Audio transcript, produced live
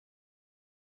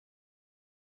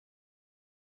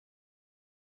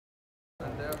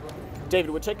David,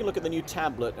 we're taking a look at the new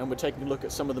tablet and we're taking a look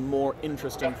at some of the more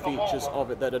interesting features of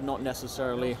it that are not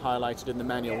necessarily highlighted in the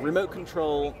manual. Remote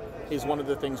control is one of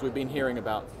the things we've been hearing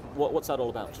about. What's that all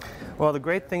about? Well, the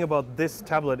great thing about this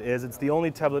tablet is it's the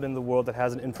only tablet in the world that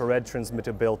has an infrared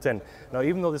transmitter built in. Now,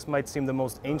 even though this might seem the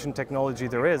most ancient technology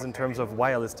there is in terms of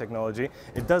wireless technology,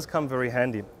 it does come very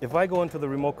handy. If I go into the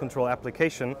remote control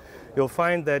application, you'll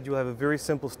find that you have a very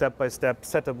simple step-by-step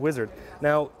setup wizard.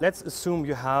 Now, let's assume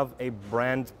you have a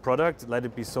brand product, let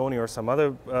it be Sony or some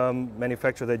other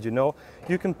manufacturer that you know.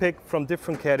 You can pick from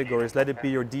different categories, let it be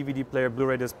your DVD player,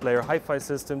 Blu-ray disc player, hi-fi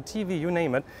system, TV, you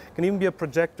name it. It can even be a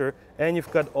projector, and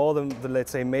you've got all the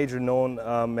let's say, major known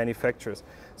manufacturers.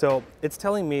 So it's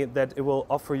telling me that it will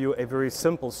offer you a very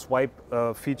simple swipe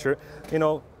feature. You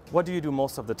know, what do you do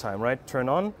most of the time, right? Turn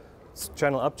on,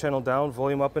 channel up, channel down,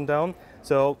 volume up and down.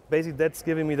 So basically that's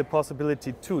giving me the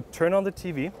possibility to turn on the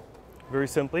TV, very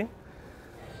simply.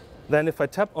 Then if I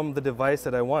tap on the device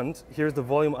that I want, here's the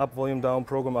volume up, volume down,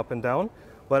 program up and down.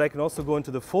 But I can also go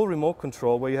into the full remote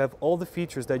control where you have all the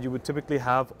features that you would typically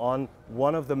have on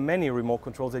one of the many remote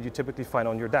controls that you typically find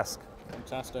on your desk.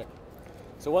 Fantastic.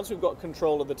 So once we've got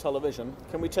control of the television,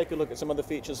 can we take a look at some other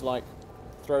features like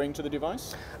throwing to the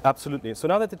device? Absolutely. So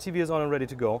now that the TV is on and ready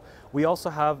to go, we also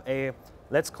have a,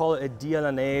 let's call it a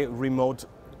DLNA remote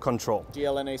control.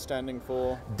 DLNA standing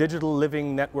for? Digital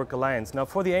Living Network Alliance. Now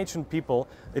for the ancient people,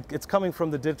 it's coming from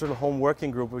the Digital Home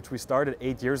Working Group, which we started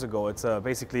 8 years ago. It's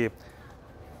basically,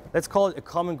 let's call it a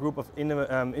common group of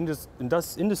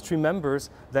industry members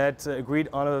that agreed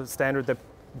on a standard that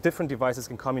different devices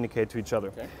can communicate to each other.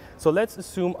 Okay. So let's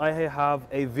assume I have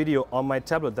a video on my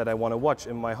tablet that I want to watch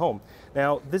in my home.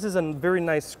 Now this is a very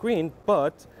nice screen,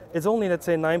 but it's only, let's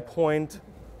say,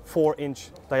 9.4-inch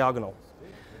diagonal.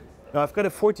 Now I've got a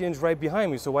 40-inch right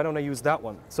behind me, so why don't I use that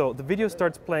one? So the video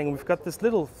starts playing, we've got this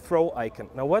little throw icon.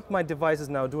 Now what my device is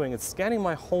now doing is scanning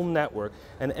my home network,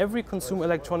 and every consumer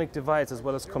electronic device as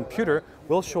well as computer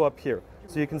will show up here.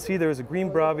 So you can see there's a green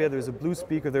Bravia, there's a blue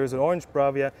speaker, there's an orange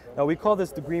Bravia. Now we call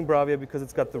this the green Bravia because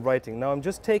it's got the writing. Now I'm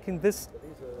just taking this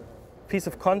piece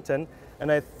of content and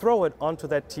I throw it onto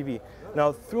that TV.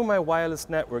 Now through my wireless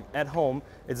network at home,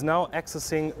 it's now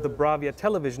accessing the Bravia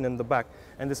television in the back.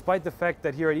 And despite the fact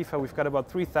that here at IFA we've got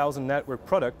about 3,000 network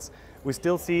products, we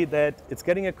still see that it's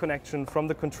getting a connection from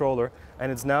the controller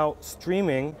and it's now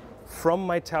streaming from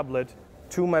my tablet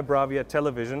to my Bravia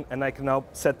television, and I can now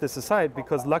set this aside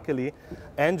because luckily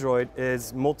Android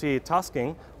is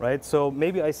multitasking, right? So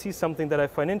maybe I see something that I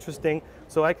find interesting,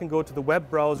 so I can go to the web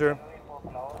browser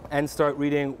and start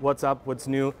reading what's up, what's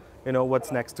new, you know,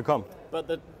 what's next to come. But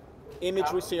the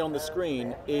image we see on the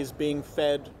screen is being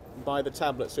fed by the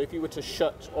tablet. So if you were to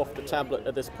shut off the tablet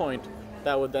at this point,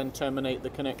 that would then terminate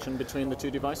the connection between the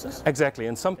two devices? Exactly,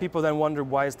 and some people then wonder,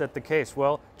 why is that the case?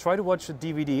 Well, try to watch a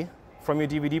DVD from your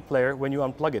DVD player when you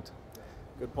unplug it.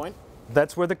 Good point.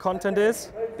 That's where the content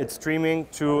is. It's streaming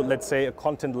to, let's say, a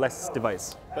content-less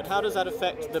device. But how does that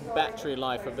affect the battery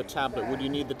life of the tablet? Would you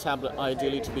need the tablet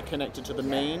ideally to be connected to the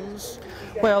mains?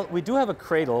 Well, we do have a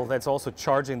cradle that's also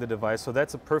charging the device, so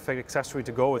that's a perfect accessory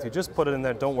to go with. You just put it in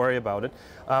there, don't worry about it.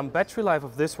 Battery life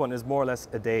of this one is more or less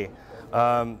a day.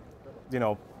 You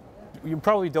know, you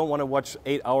probably don't want to watch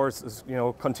 8 hours, you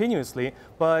know, continuously,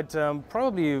 but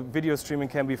probably video streaming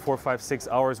can be 4, 5, 6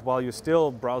 hours while you're still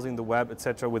browsing the web,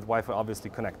 etc., with Wi-Fi obviously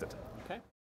connected. Okay.